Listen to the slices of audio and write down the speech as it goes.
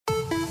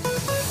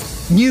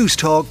News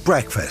Talk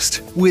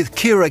Breakfast with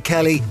Ciara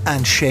Kelly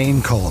and Shane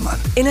Coleman.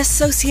 In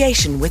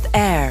association with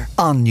AIR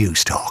on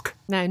News Talk.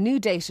 Now, new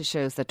data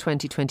shows that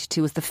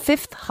 2022 is the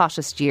fifth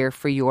hottest year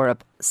for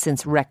Europe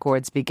since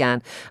records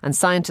began. And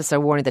scientists are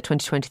warning that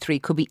 2023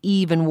 could be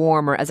even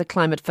warmer as a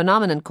climate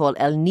phenomenon called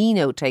El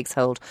Nino takes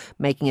hold,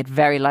 making it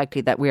very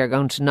likely that we are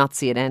going to not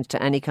see an end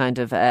to any kind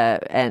of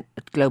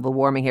global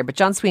warming here. But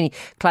John Sweeney,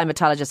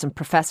 climatologist and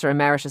Professor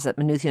Emeritus at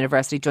Maynooth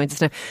University, joins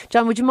us now.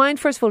 John, would you mind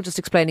first of all just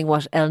explaining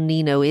what El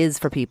Nino is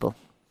for people?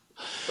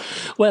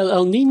 Well,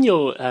 El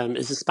Nino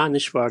is a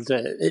Spanish word.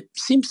 It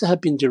seems to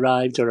have been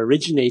derived or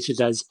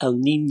originated as El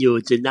Nino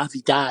de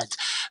Navidad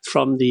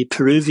from the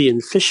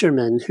Peruvian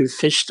fishermen who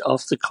fished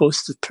off the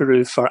coast of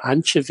Peru for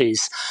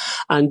anchovies.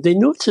 And they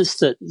noticed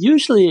that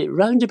usually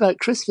round about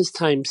Christmas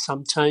time,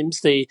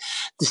 sometimes the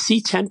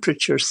sea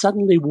temperature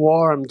suddenly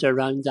warmed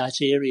around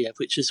that area,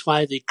 which is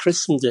why they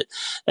christened it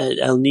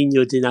El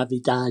Nino de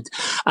Navidad.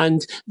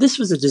 And this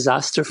was a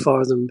disaster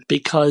for them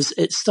because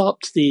it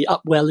stopped the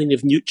upwelling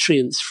of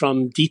nutrients from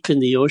deep in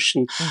the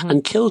ocean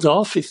and killed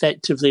off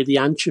effectively the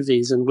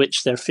anchovies on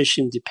which their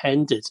fishing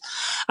depended.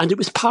 And it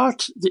was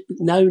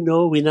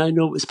we now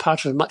know it was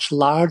part of a much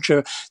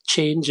larger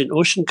change in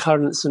ocean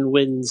currents and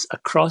winds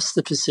across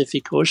the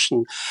Pacific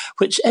Ocean,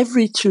 which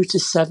every 2 to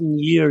 7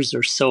 years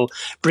or so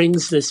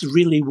brings this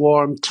really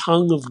warm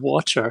tongue of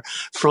water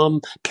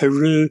from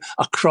Peru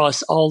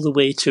across all the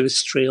way to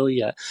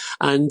Australia.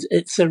 And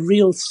it's a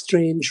real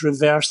strange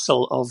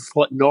reversal of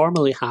what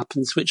normally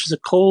happens, which is a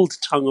cold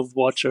tongue of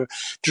water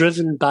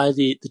driven by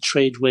the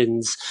trade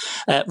winds.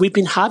 We've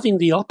been having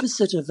the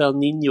opposite of El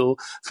Nino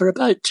for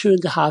about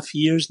 2.5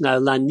 years now,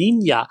 La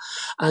Nina,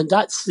 and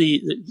that's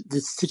the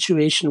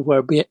situation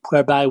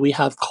whereby we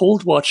have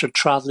cold water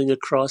travelling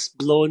across,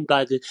 blown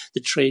by the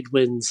trade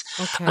winds.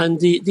 Okay. And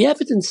the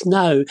evidence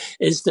now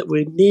is that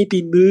we may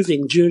be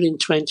moving during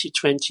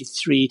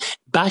 2023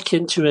 back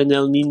into an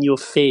El Nino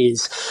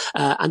phase.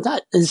 And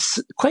that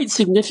is quite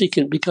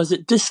significant because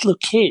it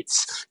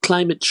dislocates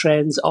climate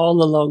trends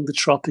all along the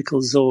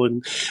tropical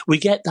zone. We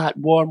get that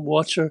warm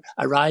water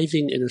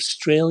arriving in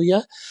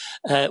Australia.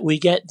 We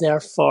get,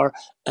 therefore,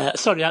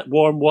 that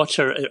warm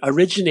water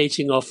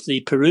originating off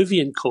the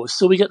Peruvian coast.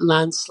 So we get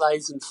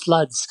landslides and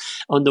floods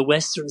on the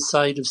western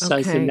side of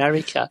South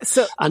America.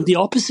 And the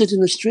opposite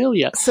in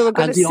Australia. So we're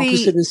going and to the see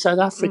opposite in South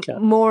Africa.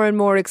 More and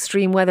more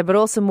extreme weather, but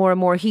also more and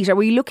more heat. Are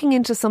we looking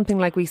into something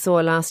like we saw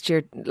last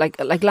year? Like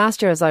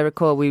last year, as I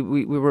recall, we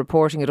were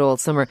reporting it all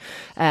summer.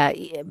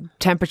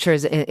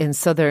 Temperatures in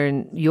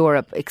southern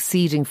Europe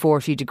exceeding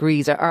 40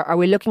 degrees. Are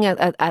we looking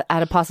at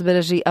a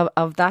possibility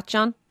of that,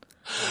 John?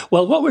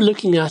 Well, what we're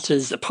looking at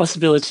is a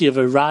possibility of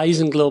a rise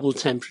in global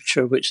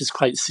temperature, which is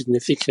quite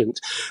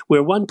significant.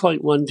 We're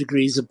 1.1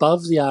 degrees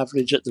above the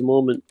average at the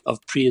moment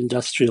of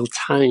pre-industrial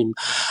time.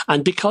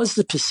 And because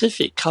the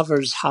Pacific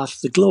covers half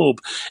the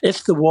globe,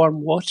 if the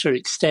warm water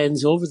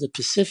extends over the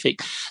Pacific,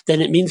 then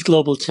it means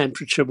global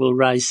temperature will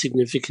rise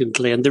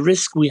significantly. And the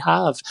risk we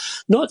have,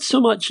 not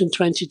so much in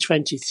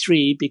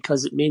 2023,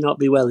 because it may not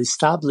be well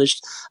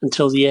established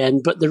until the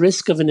end, but the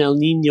risk of an El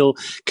Nino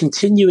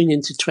continuing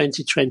into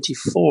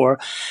 2024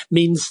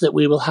 means that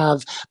we will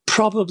have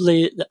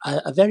probably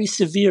a very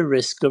severe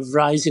risk of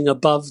rising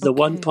above the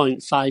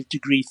 1.5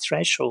 degree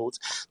threshold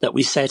that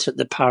we set at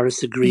the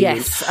Paris Agreement.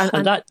 Yes,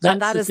 and that's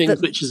the thing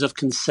which is of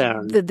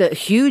concern. The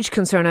huge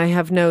concern, I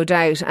have no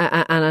doubt,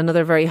 and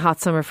another very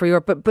hot summer for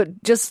Europe.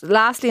 But just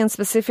lastly and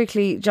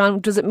specifically, John,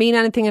 does it mean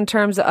anything in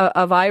terms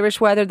of Irish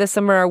weather this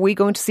summer? Are we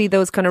going to see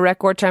those kind of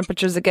record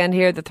temperatures again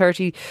here, the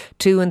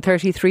 32 and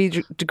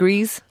 33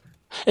 degrees?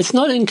 It's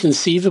not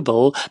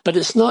inconceivable, but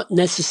it's not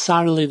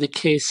necessarily the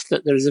case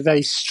that there's a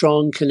very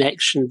strong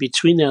connection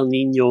between El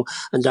Nino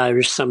and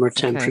Irish summer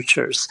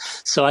temperatures.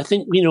 So I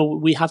think,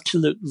 we have to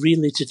look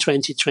really to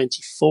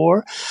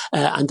 2024,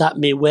 and that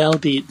may well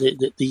be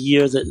the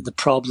year that the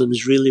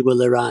problems really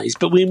will arise.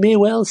 But we may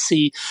well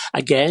see,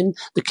 again,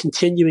 the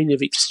continuing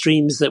of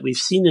extremes that we've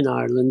seen in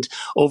Ireland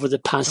over the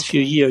past few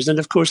years. And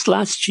of course,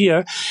 last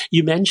year,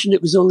 you mentioned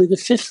it was only the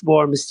fifth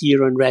warmest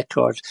year on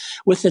record.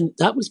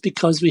 That was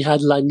because we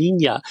had La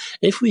Nina.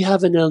 If we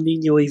have an El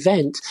Nino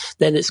event,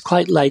 then it's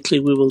quite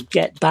likely we will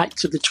get back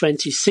to the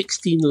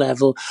 2016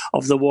 level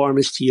of the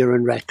warmest year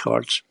on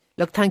record.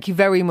 Look, thank you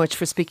very much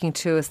for speaking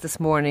to us this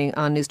morning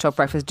on News Talk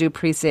Breakfast. Do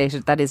appreciate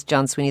it. That is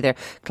John Sweeney there,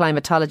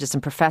 climatologist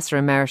and Professor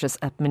Emeritus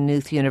at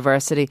Maynooth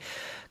University.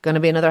 Going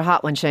to be another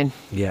hot one, Shane.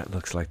 Yeah,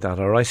 looks like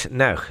that. All right,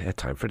 now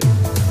time for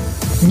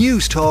this.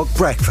 News Talk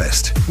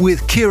Breakfast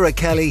with Ciara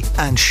Kelly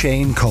and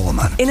Shane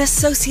Coleman. In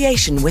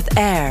association with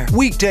AIR.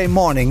 Weekday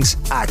mornings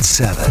at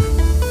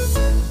 7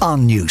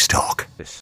 on News Talk.